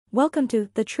Welcome to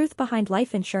The Truth Behind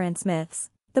Life Insurance Myths,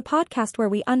 the podcast where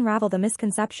we unravel the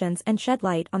misconceptions and shed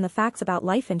light on the facts about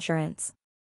life insurance.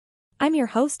 I'm your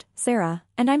host, Sarah,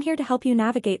 and I'm here to help you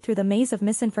navigate through the maze of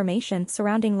misinformation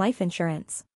surrounding life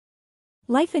insurance.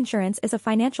 Life insurance is a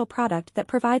financial product that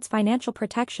provides financial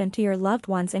protection to your loved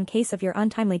ones in case of your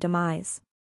untimely demise.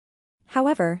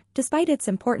 However, despite its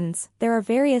importance, there are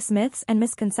various myths and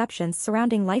misconceptions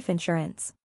surrounding life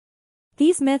insurance.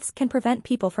 These myths can prevent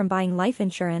people from buying life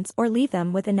insurance or leave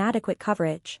them with inadequate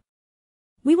coverage.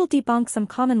 We will debunk some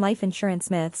common life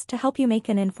insurance myths to help you make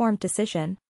an informed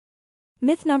decision.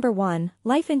 Myth number 1,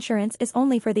 life insurance is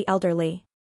only for the elderly.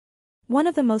 One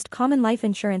of the most common life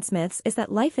insurance myths is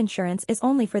that life insurance is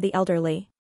only for the elderly.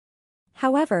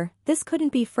 However, this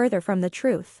couldn't be further from the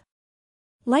truth.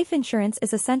 Life insurance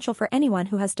is essential for anyone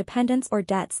who has dependents or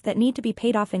debts that need to be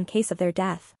paid off in case of their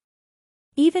death.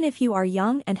 Even if you are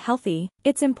young and healthy,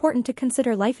 it's important to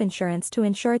consider life insurance to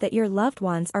ensure that your loved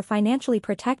ones are financially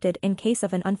protected in case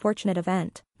of an unfortunate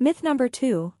event. Myth number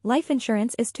 2, life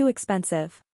insurance is too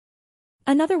expensive.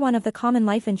 Another one of the common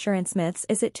life insurance myths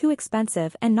is it too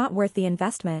expensive and not worth the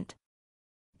investment.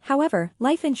 However,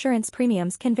 life insurance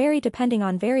premiums can vary depending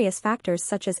on various factors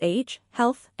such as age,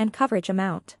 health, and coverage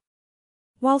amount.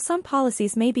 While some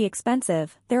policies may be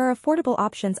expensive, there are affordable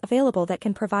options available that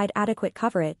can provide adequate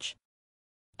coverage.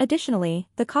 Additionally,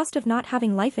 the cost of not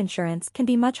having life insurance can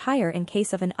be much higher in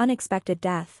case of an unexpected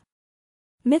death.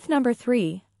 Myth number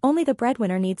 3, only the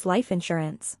breadwinner needs life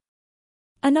insurance.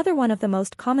 Another one of the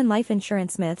most common life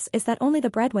insurance myths is that only the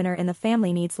breadwinner in the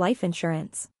family needs life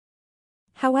insurance.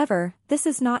 However, this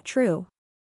is not true.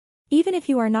 Even if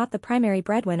you are not the primary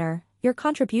breadwinner, your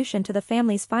contribution to the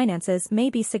family's finances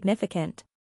may be significant.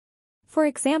 For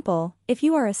example, if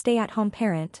you are a stay-at-home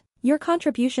parent, your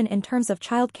contribution in terms of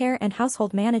childcare and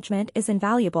household management is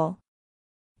invaluable.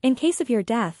 In case of your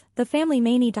death, the family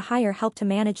may need to hire help to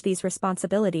manage these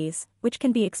responsibilities, which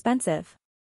can be expensive.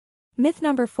 Myth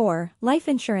number 4, life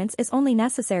insurance is only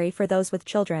necessary for those with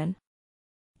children.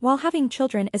 While having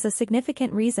children is a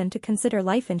significant reason to consider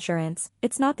life insurance,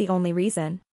 it's not the only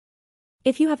reason.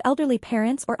 If you have elderly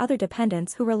parents or other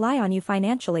dependents who rely on you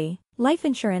financially, life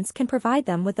insurance can provide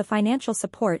them with the financial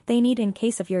support they need in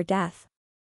case of your death.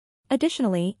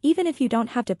 Additionally, even if you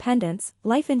don't have dependents,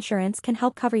 life insurance can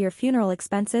help cover your funeral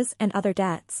expenses and other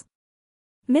debts.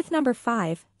 Myth number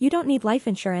 5, you don't need life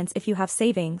insurance if you have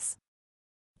savings.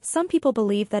 Some people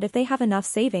believe that if they have enough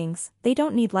savings, they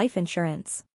don't need life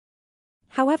insurance.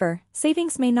 However,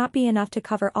 savings may not be enough to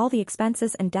cover all the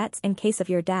expenses and debts in case of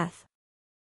your death.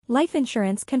 Life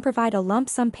insurance can provide a lump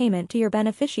sum payment to your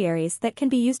beneficiaries that can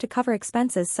be used to cover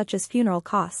expenses such as funeral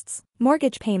costs,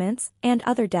 mortgage payments, and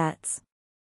other debts.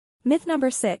 Myth number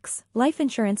 6, life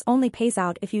insurance only pays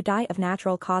out if you die of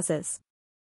natural causes.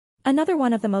 Another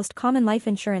one of the most common life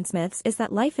insurance myths is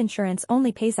that life insurance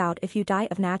only pays out if you die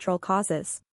of natural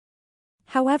causes.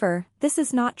 However, this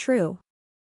is not true.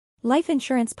 Life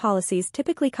insurance policies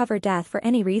typically cover death for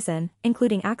any reason,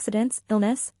 including accidents,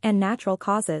 illness, and natural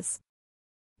causes.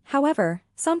 However,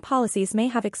 some policies may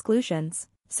have exclusions,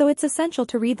 so it's essential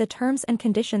to read the terms and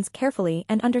conditions carefully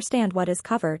and understand what is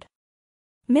covered.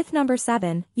 Myth number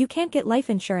 7, you can't get life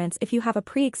insurance if you have a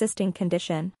pre-existing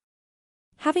condition.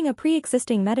 Having a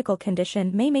pre-existing medical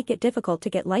condition may make it difficult to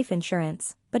get life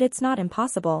insurance, but it's not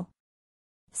impossible.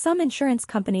 Some insurance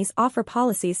companies offer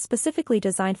policies specifically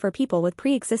designed for people with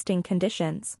pre-existing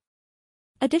conditions.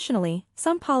 Additionally,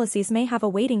 some policies may have a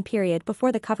waiting period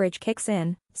before the coverage kicks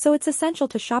in, so it's essential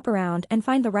to shop around and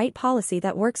find the right policy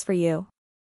that works for you.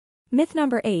 Myth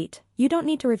number 8, you don't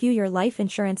need to review your life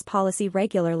insurance policy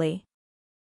regularly.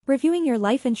 Reviewing your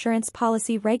life insurance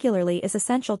policy regularly is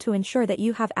essential to ensure that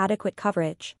you have adequate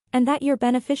coverage, and that your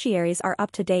beneficiaries are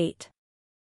up to date.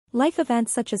 Life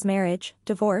events such as marriage,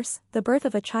 divorce, the birth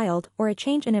of a child, or a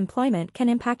change in employment can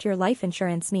impact your life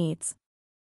insurance needs.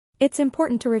 It's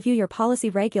important to review your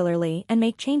policy regularly and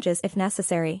make changes if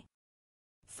necessary.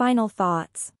 Final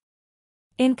thoughts.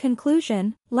 In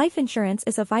conclusion, life insurance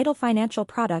is a vital financial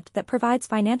product that provides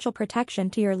financial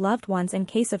protection to your loved ones in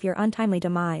case of your untimely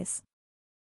demise.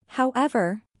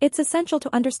 However, it's essential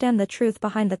to understand the truth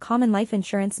behind the common life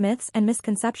insurance myths and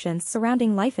misconceptions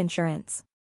surrounding life insurance.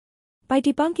 By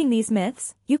debunking these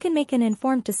myths, you can make an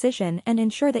informed decision and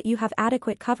ensure that you have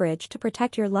adequate coverage to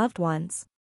protect your loved ones.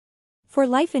 For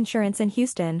life insurance in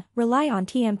Houston, rely on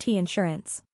TMT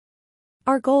Insurance.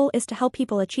 Our goal is to help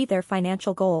people achieve their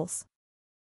financial goals.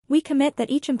 We commit that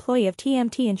each employee of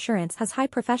TMT Insurance has high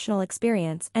professional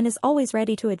experience and is always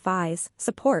ready to advise,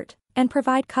 support, and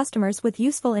provide customers with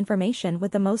useful information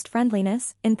with the most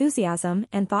friendliness, enthusiasm,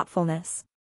 and thoughtfulness.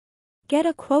 Get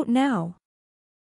a quote now.